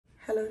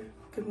Hello,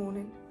 good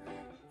morning.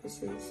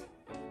 This is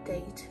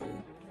day 2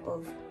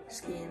 of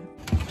skiing.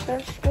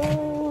 Let's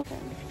go.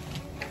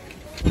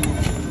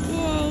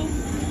 Yay.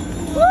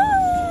 Woo!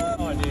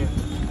 Oh dear.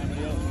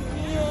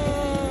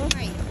 Yeah.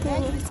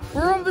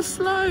 We're on the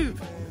slope.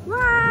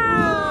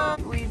 Wow.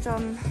 We've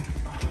done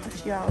a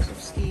few hours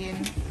of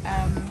skiing.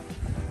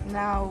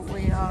 Now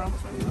we are,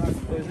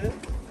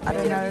 I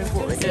don't know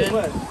what we're doing.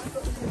 But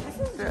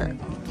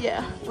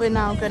yeah, we're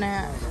now gonna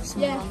have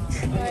some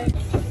lunch. Right.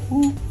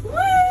 Woo.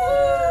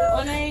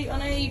 On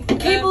a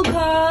cable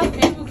car.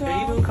 Cable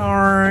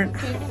car.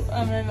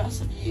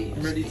 That's you.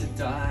 I'm ready to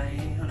die.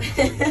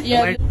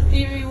 Yeah.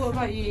 Evie, what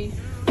about you?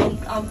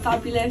 I'm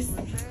fabulous.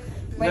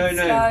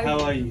 No, how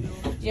are you?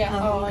 Yeah.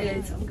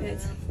 I'm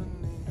good.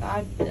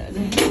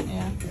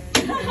 Yeah.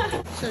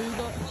 So we've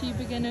got a few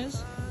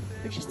beginners.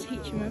 We're just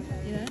teaching them,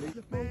 you know.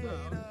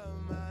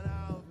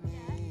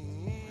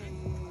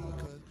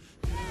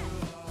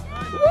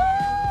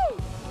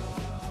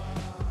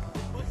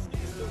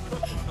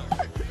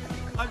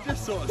 I'm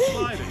just sort of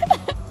sliding.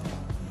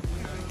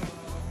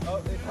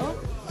 Oh,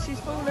 she's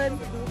falling.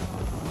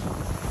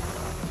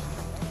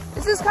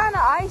 This is kind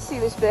of icy,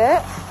 this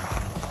bit.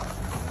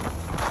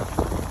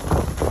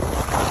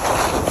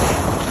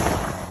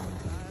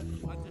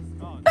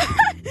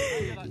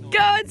 Go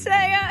on,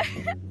 say it.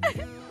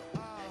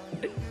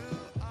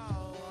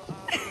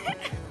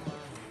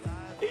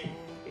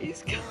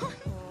 He's gone.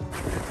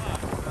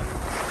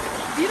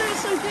 You look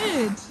so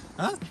good.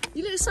 Huh?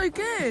 You look so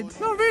good.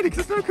 Not really,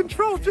 because there's no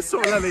control. I'm just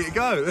sort of letting it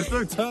go. There's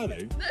no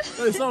turning.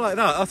 No, it's not like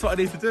that. That's what I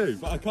need to do,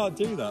 but I can't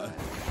do that.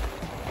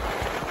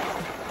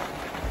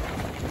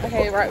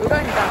 Okay, right, we're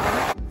going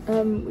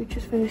down. We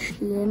just finished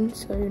skiing,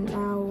 so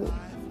now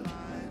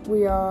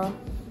we are,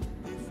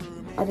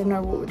 I don't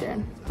know what we're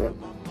doing, but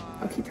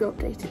I'll keep you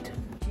updated.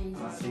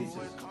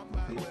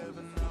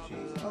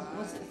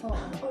 What's it for?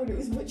 Oh, it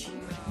was much.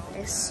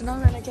 It's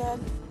snowing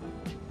again.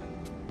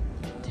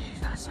 Dude,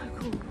 that's so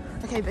cool.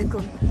 Okay, big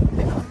gun.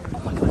 Oh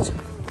my god.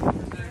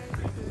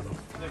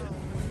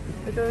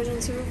 We're going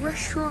into a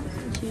restaurant.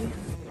 Thank you.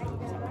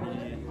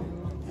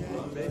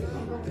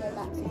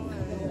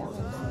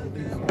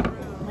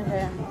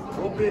 Okay.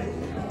 What bit?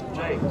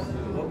 James,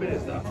 what bit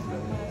is that?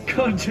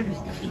 Come on, James.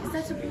 Is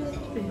that a blue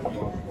bit?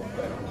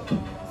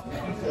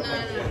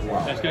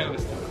 Let's go to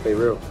this. Be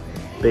real.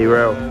 Be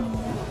real.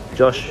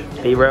 Josh,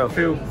 be real.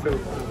 Phil.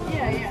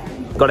 Yeah.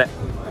 Got it.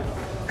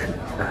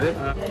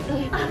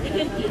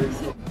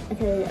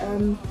 Okay,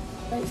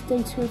 it's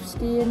day 2 of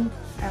skiing.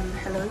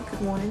 Hello,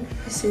 good morning.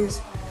 This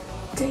is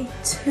day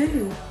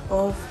 2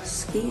 of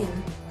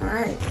skiing.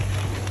 Alright.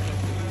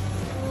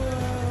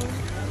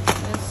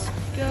 Let's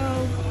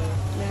go.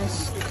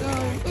 Let's go.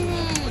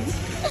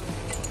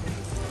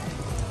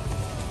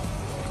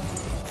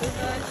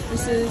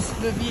 This is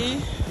the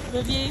view.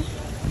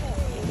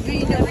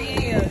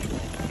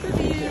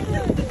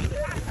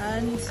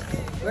 And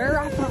we're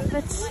up at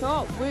the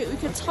top. We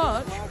could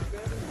touch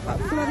that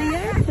bloody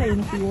airplane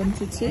if we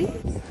wanted to.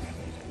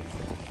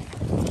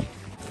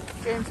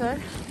 James,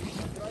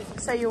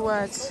 say your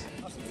words.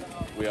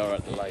 We are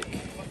at the lake.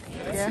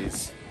 Yeah. This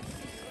is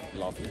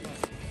lovely.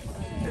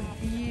 The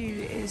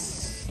view is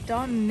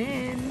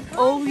stunning.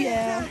 Oh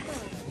yeah,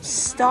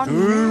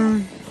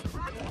 stunning.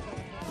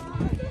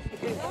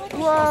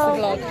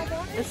 Whoa,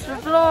 it's the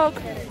vlog.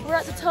 We're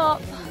at the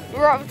top.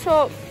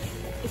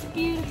 It's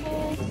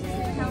beautiful.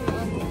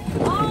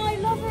 Oh, I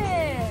love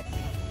it.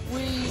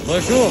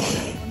 Bonjour.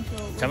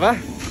 Ça va?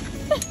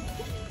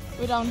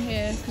 We're down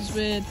here because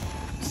we're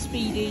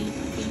speedy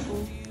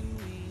people.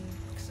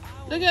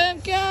 Look at him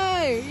go!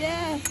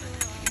 Yeah.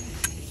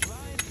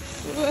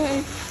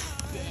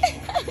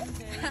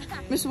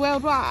 Mr.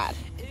 Worldwide.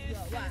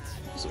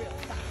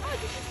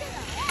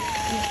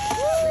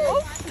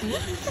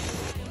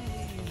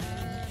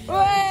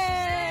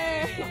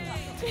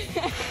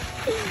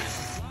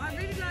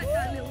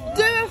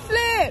 Do a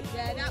flip!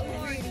 Yeah, that was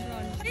really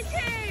fun.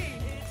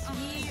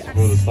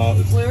 All the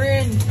starters. We're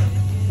in.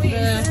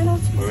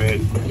 We're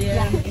in.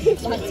 Yeah.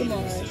 Like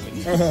tomorrow.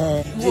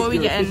 What are we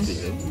getting?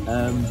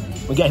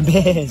 We're getting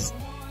beers.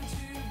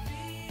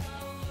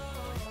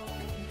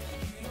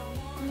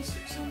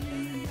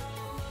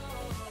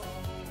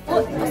 So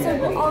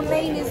what our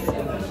main is...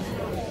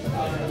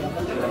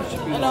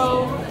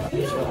 Hello.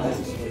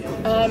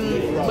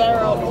 Where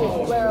are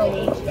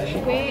we?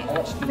 We're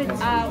for dinner.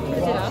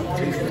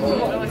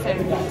 What am I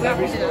saying? We're out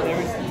for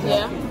dinner.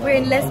 Yeah. We're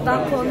in Les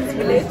Balcons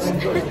village.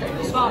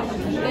 But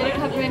they don't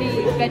have many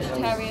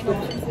vegetarian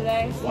options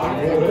today.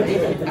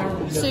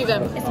 Sue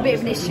them. It's a bit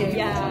of an issue.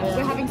 Yeah.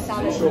 We're having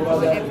salad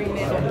for every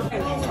meal. Oh,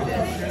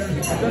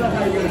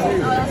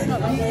 that's not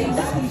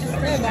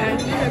bad.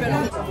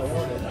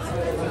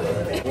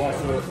 What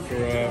for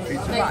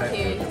pizza? Thank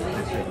you.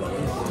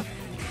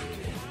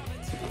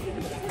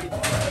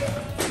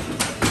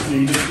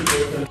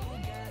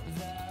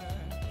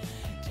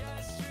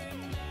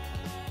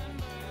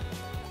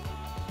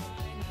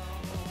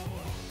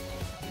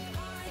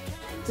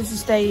 This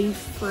is day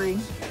 3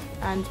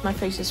 and my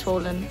face is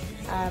swollen.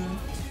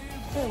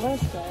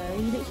 Where's Sarah?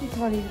 You literally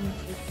can't even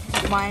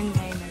My name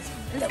is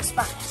Little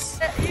Spice.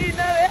 You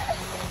know it.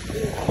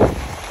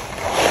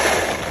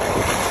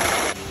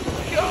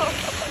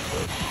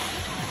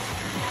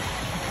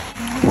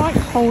 I'm like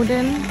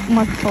holding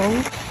my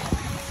pole.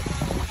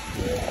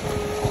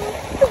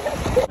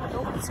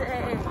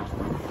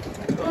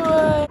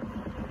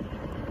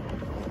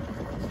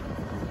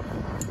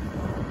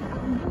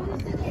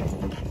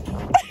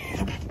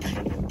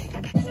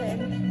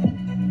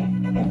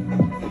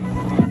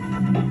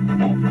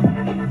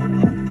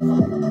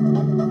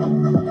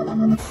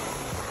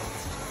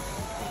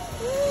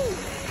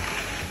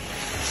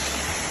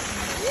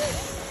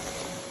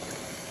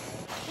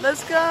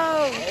 Let's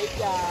go! Hey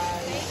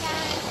guys! Hey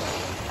guys!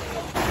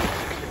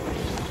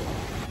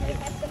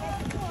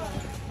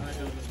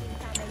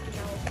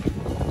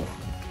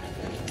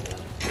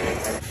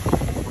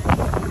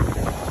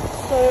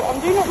 So I'm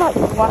doing it like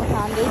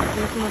one-handed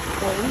using my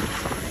phone,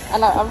 and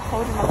like, I'm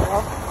holding my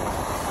breath.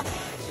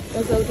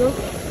 There's Odo.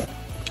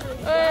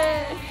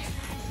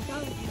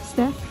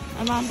 Steph,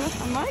 Amanda,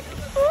 I'm like,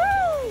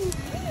 woo!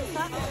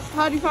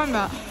 How do you find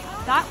that?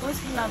 That was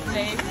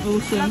lovely.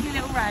 Awesome. Lovely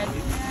little red.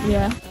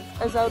 Yeah.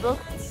 There's Eldog.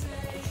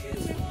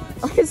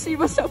 I can see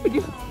myself in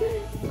you.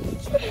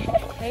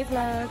 Hey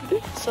vlog.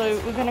 So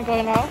we're gonna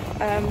go now.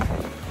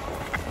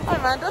 Hi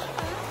Amanda.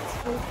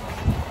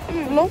 In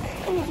the vlog.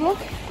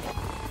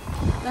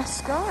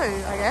 Let's go,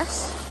 I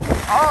guess.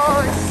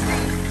 Oh, it's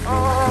steep.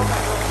 Oh my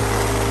god.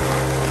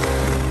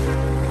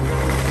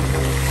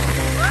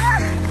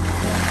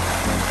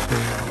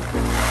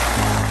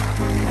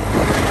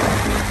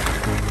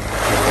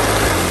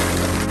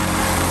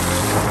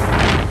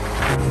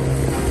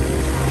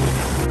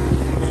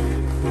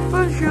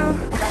 Bonjour.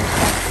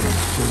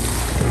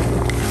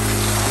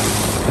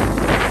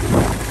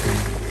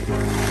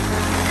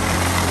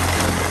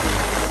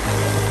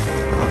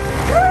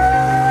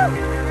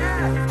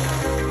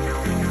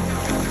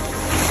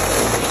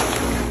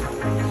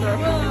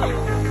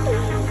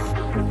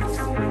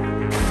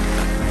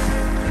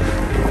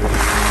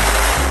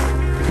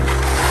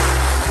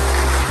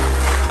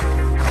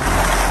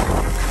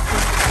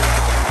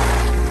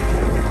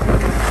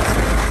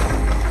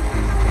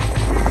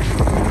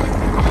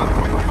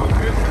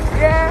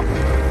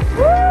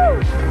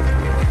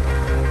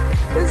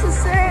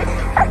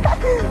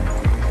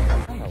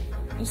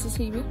 Mrs.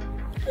 Hebe.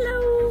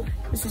 Hello.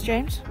 Mrs.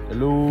 James.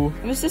 Hello.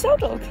 And Mrs.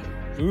 Eldog.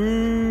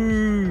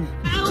 Ooh.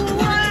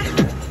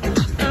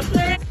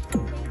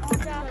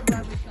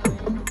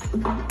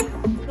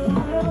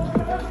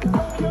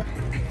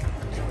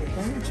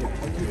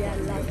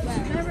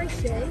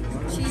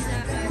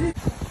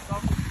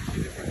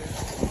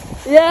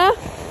 Yeah.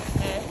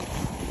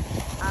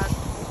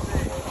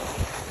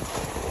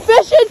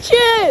 Fish and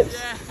chips.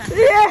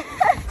 Yeah.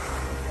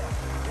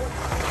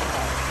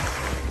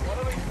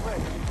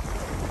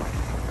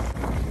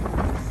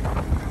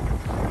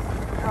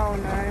 Oh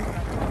no.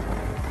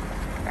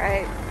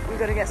 Right, we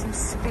gotta get some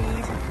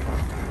speed.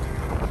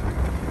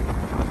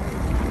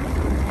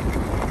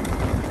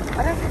 I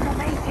don't think I'll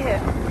make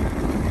it.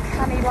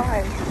 Can he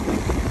lie?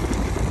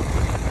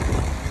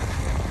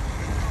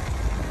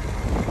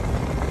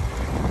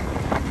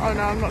 Oh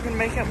no, I'm not gonna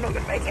make it, I'm not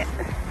gonna make it.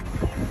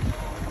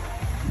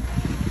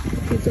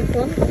 It's so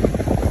fun.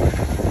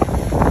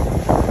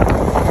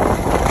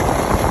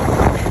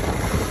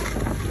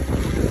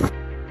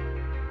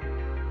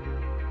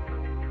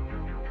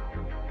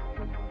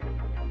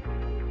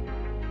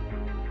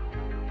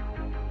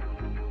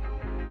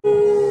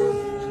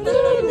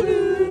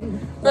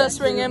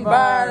 Best ringing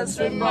bars,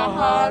 swing my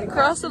heart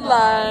across the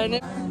line.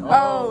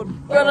 Oh,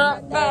 but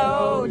up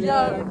bold,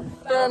 yo,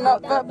 they're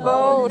not that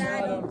bold.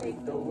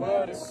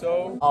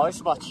 Oh,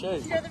 it's my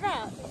tune. You know the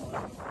rap?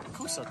 Of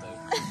course I do.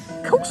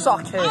 Of course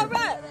I can.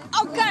 Alright,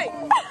 okay.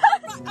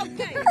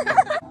 Okay.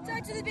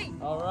 Turn to the beat.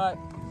 Alright.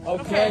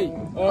 Okay.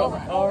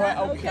 Alright.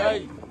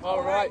 Okay.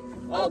 Alright.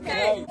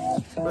 Okay.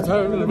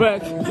 Return to the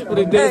back. What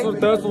it does, what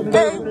it does, what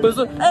it does.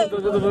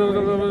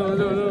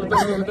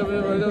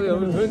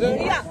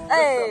 Yeah.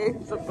 Hey.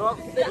 Let's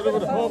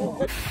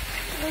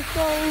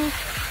go.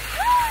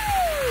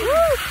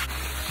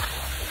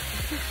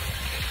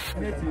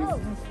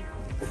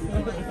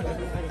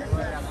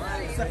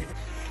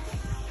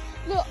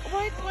 Look,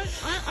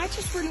 I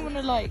just really want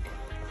to like,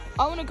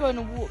 I want to go on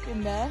a walk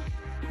in there.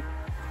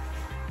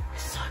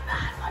 It's so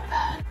bad, my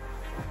bad.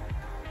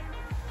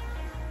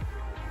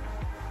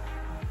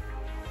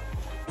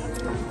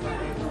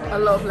 A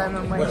lot of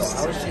lemon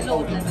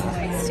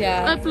waste.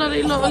 Yeah. A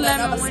bloody lot of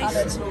lemon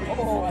waste.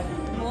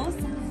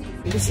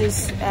 This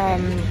is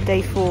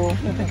day 4.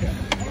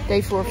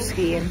 Day 4 of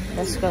skiing.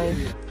 Let's go.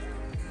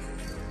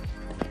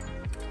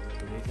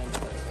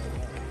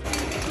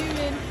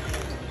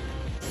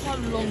 How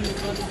long the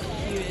bloody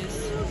queue is.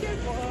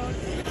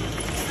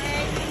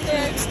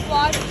 6,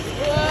 5.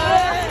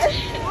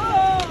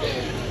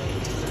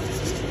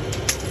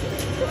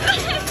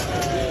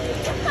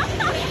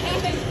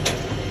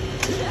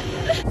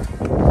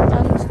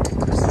 And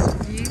this is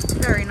the view.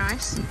 Very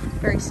nice.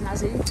 Very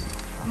snazzy.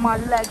 my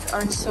legs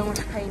are in so much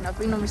pain. I've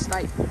been on this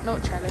like,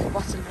 not chairlift,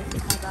 bottom lift, my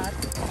bad.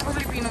 I've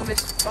probably been on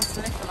this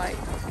bottom lift for like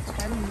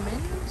 10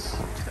 minutes,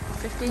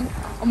 15.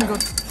 Oh my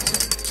god.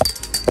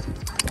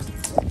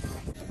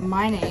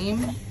 My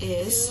name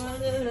is,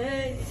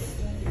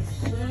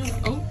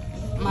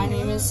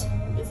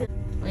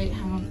 wait,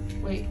 hang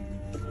on, wait.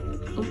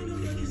 Oh.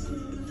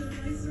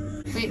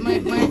 Wait, my,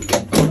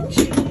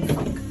 shit,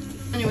 fuck.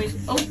 Anyways,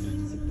 oh.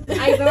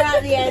 Either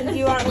at the end,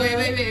 you are.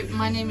 Wait.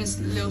 My name is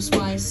Lil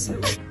Spice.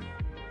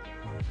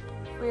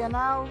 We are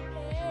now,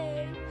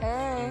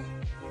 hey,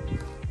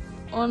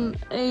 on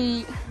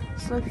a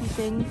slopey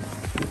thing.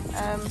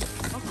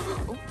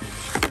 Oh,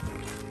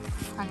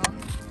 hang on.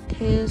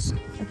 Here's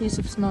a piece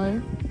of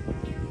snow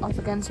up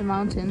against the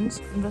mountains.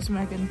 And that's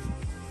Megan.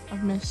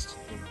 I've missed.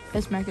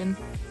 It's Megan.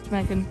 It's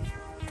Megan.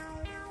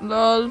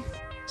 Lol.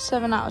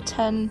 7 out of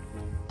 10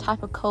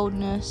 type of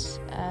coldness.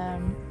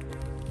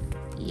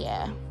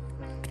 Yeah.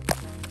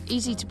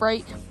 Easy to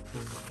break.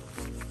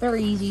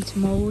 Very easy to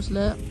mould,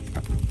 look.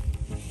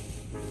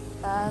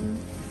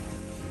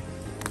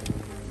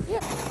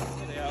 Yeah.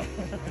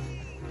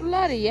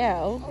 Bloody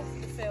hell. Oh,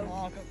 I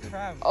got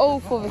cramp. Oh,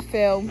 for the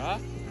film. Huh?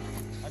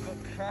 I got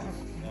cramp.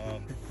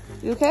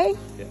 You okay?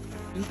 Yeah.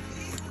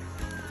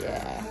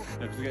 Yeah.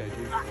 No, 'cause we get a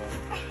juice bar.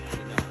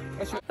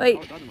 Wait,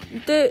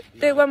 do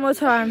it one more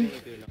time.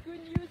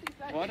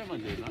 Well, I don't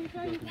mind doing that.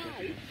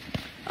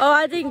 Oh,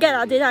 I didn't get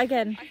that. Do that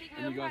again.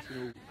 And you guys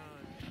can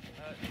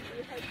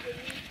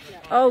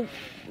Oh, all...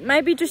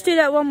 maybe just do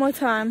that one more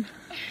time.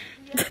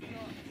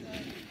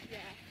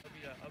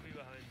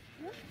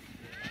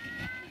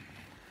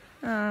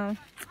 Oh.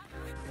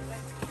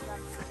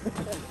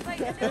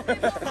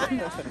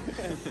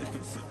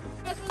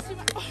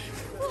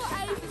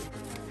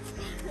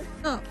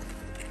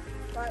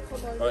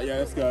 Right, yeah,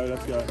 let's go.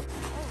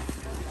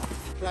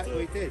 Black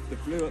we did. The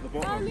blue at the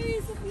bottom.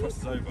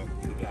 Crosses over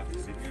to the black. See,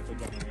 you put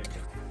black on the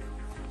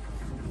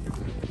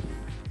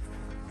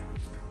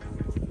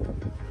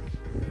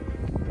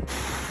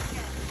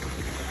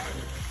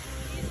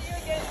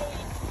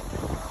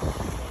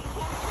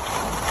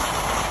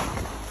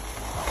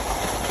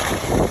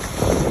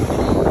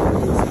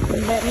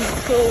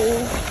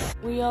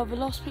We are the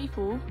lost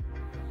people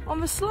on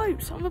the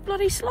slopes, on the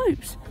bloody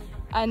slopes.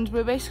 And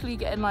we're basically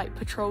getting like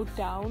patrolled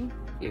down.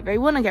 They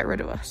want to get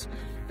rid of us.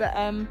 But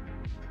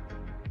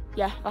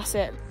yeah, that's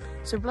it.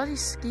 So bloody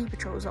ski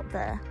patrol's up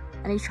there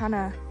and he's trying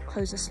to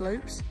close the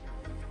slopes.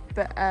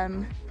 But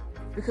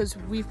because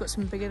we've got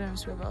some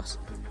beginners with us,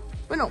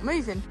 we're not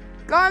moving.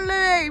 Go on,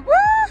 Louis!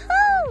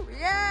 Woohoo!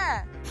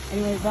 Yeah!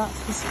 Anyway,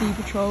 that's the ski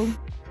patrol.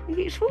 He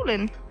keeps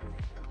falling.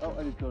 Oh,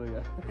 and he's got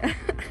it, yeah.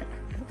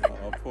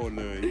 Oh, poor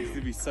Louis. He's going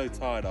to be so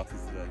tired after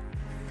today.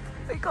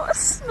 We got a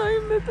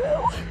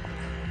snowmobile.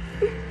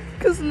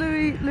 Because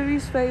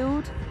Louis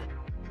failed.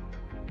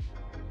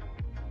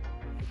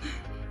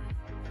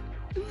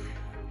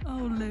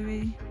 Oh,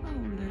 Louis.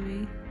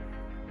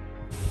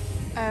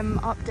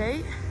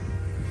 Update.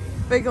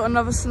 We got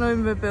another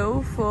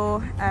snowmobile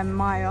for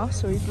Maya,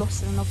 so we've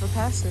lost another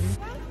person.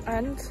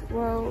 And,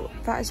 well,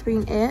 that has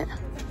been it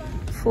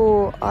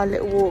for our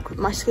little walk.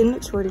 My skin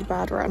looks really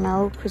bad right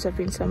now because I've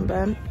been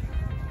sunburnt.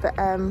 But,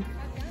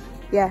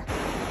 yeah.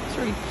 It's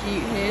really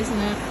cute here, isn't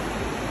it?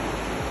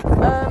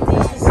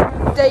 This is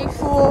day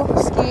 4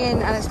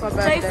 skiing and it's my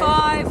birthday. Day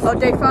 5. Oh,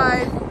 day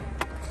 5.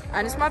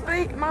 And it's my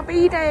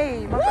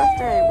B-day, my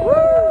birthday.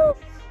 Woo!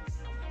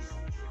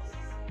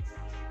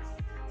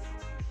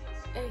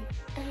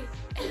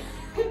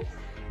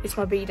 It's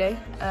my B-day.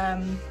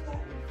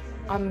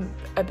 I'm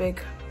a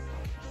big...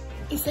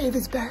 It's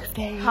Ava's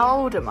birthday.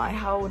 How old am I?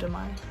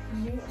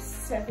 You're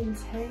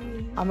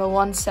 17. I'm a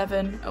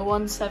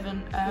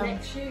 1-7.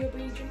 Next year you'll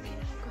be drinking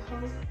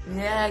alcohol.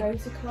 Yeah. Go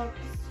to clubs.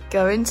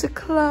 Going to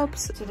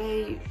clubs.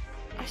 Today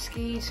I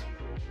skied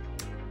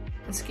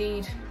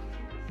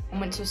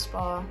and went to a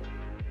spa.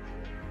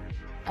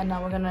 And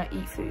now we're gonna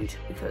eat food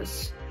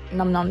because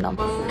num num num.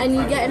 And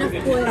you get enough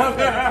points. You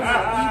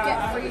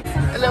get free.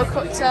 A little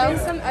cocktail.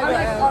 I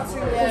like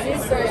answering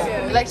quizzes.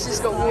 Alexa's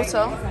got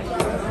water.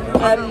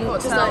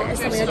 Just like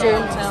something I do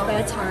in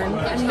spare time.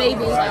 And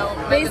maybe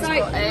there's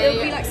like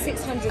it'll be like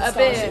 600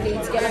 stars you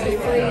need to get like a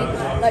free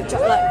like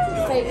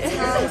fake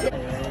towels.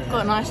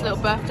 Got a nice little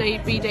birthday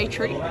B-day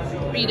treat.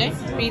 B-day.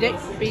 It's a B-day.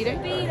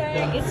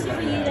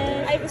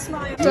 Ava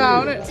smile.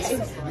 Down it.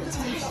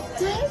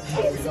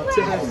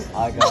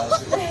 Hi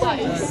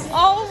guys.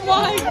 Oh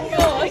my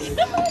god.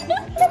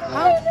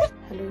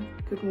 Hello,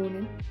 good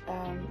morning.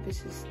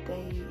 This is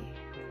day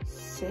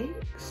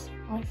 6,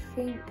 I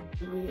think.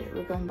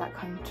 We're going back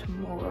home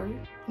tomorrow.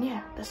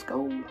 Yeah, let's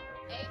go. Ava and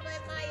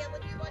Maya,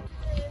 what do you want to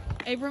do?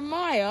 Ava and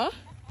Maya?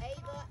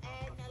 Ava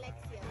and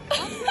Alexia.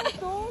 That's your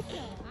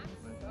daughter.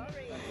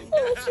 Sorry.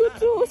 That's your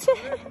daughter.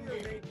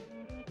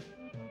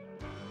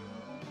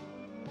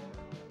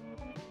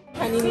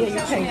 And you need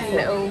to take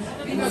little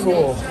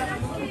 4.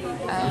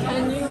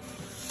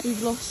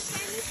 We've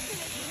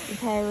lost the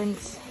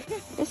parents.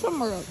 They're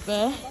somewhere up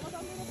there.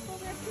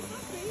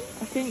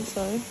 I think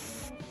so.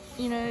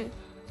 You know,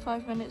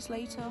 5 minutes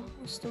later,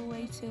 we're still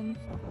waiting.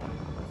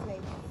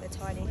 bit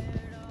tiny.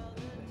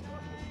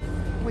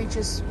 We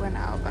just went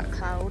out of that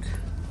cloud.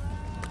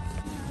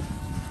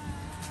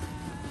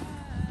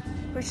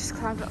 We just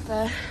climbed up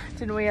there,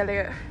 didn't we,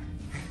 Elliot?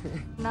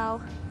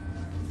 Now,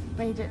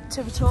 made it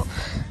to the top.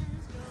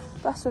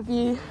 That's a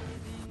view.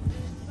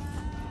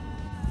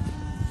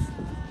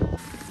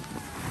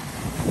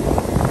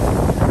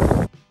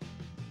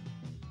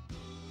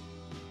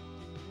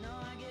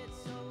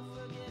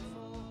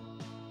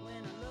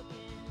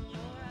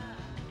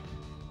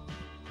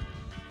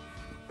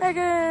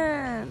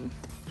 Megan!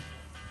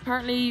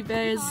 Apparently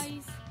there's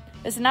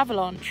an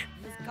avalanche.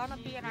 There's gonna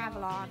be an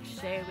avalanche,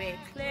 so we're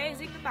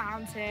closing the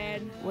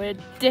mountain. We're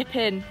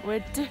dipping.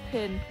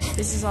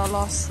 This is our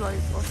last slope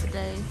of the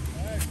day.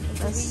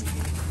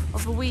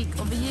 Of the week,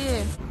 of the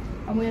year.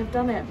 And we have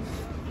done it.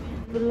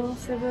 The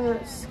last ever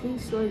ski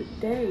slope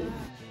day.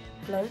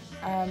 Hello.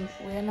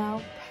 We are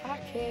now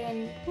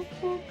packing.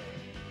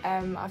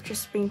 I've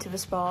just been to the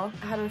spa.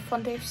 I had a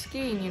fun day of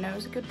skiing, you know, it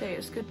was a good day,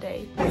 It's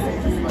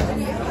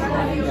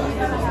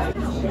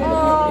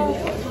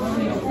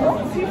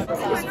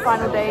the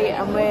final day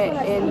and we're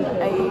in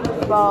a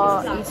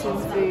bar eating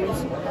food.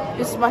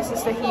 This is my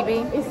sister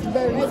Hebe. It's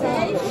very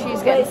sad.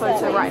 She's getting a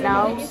photo right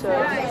now, so.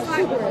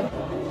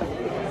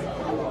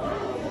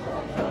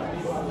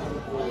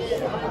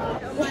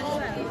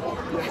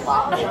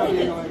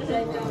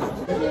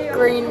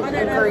 Green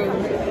and green.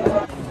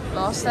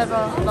 Last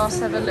ever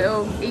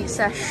little eat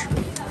sesh.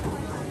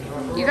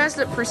 You guys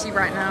look pretty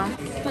right now.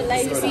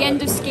 It's the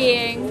end of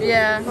skiing.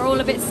 Yeah. We're all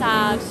a bit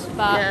sad,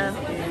 but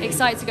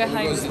excited to go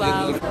home as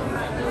well.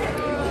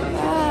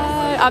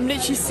 I'm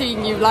literally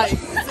seeing you like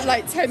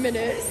 10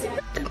 minutes.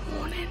 Good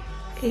morning.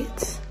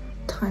 It's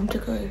time to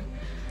go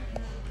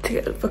to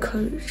get the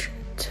coach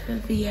to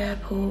the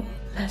airport.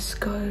 Let's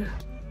go.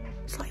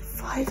 It's like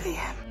 5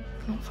 AM.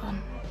 Not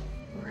fun.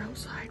 We're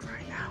outside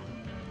right now.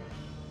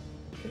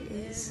 It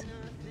is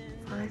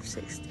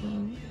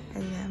 5:16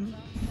 AM.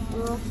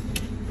 We're off.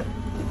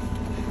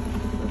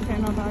 We're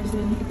putting our bags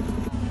in.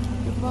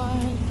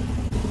 Goodbye.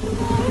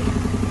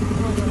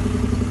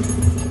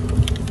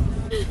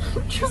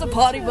 It's a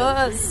party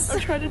bus. I'm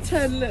trying to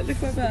turn and look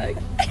at my bag.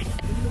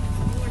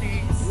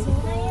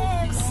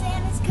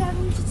 Santa's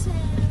coming to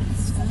town.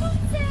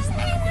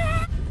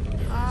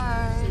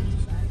 Bye.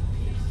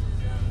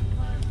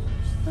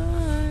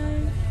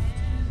 Bye.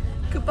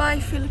 Goodbye,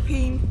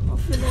 Philippine. Or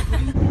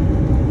Philippine.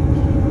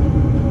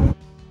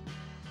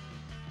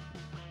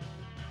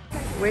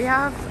 We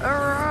have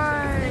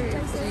arrived.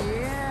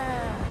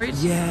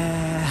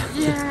 Yeah.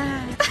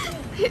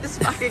 It's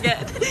back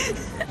again.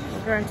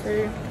 We're going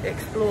to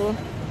explore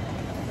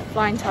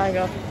Flying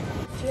Tiger.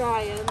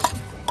 Giant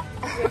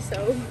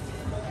whistle.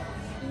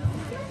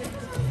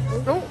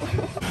 Oh.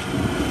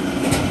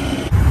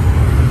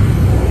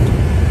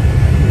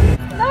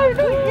 No,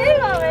 not you,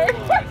 Owen.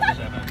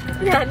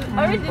 Yeah,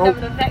 Owen didn't have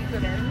an effect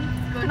on him.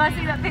 Can I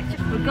see that picture?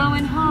 We're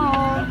going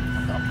home.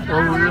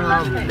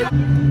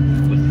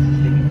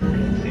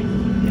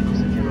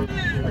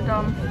 We're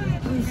done.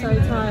 I'm so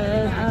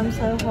tired. I'm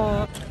so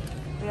hot.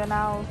 We are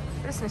now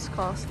business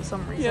class for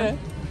some reason.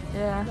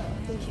 Yeah. I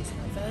think it's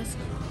first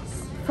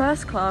class.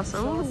 First class.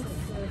 Oh,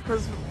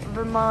 because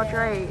the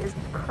Madre is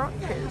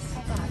crutches.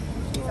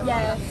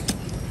 Yeah.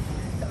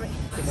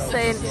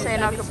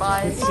 Saying our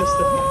goodbyes.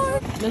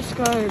 Let's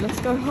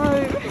go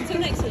home. Until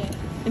next year.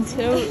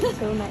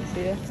 Until next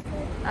year.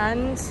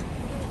 And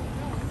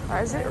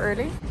that is it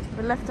really.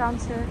 We're left down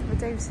to the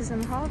Davises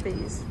and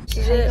Harveys.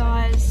 Hey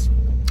guys.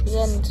 The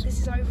end. This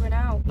is over and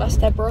out. That's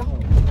Deborah.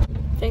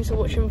 Thanks for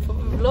watching for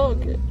the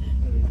vlog.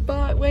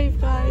 Bye, wave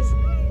guys.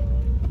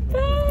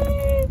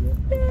 Bye.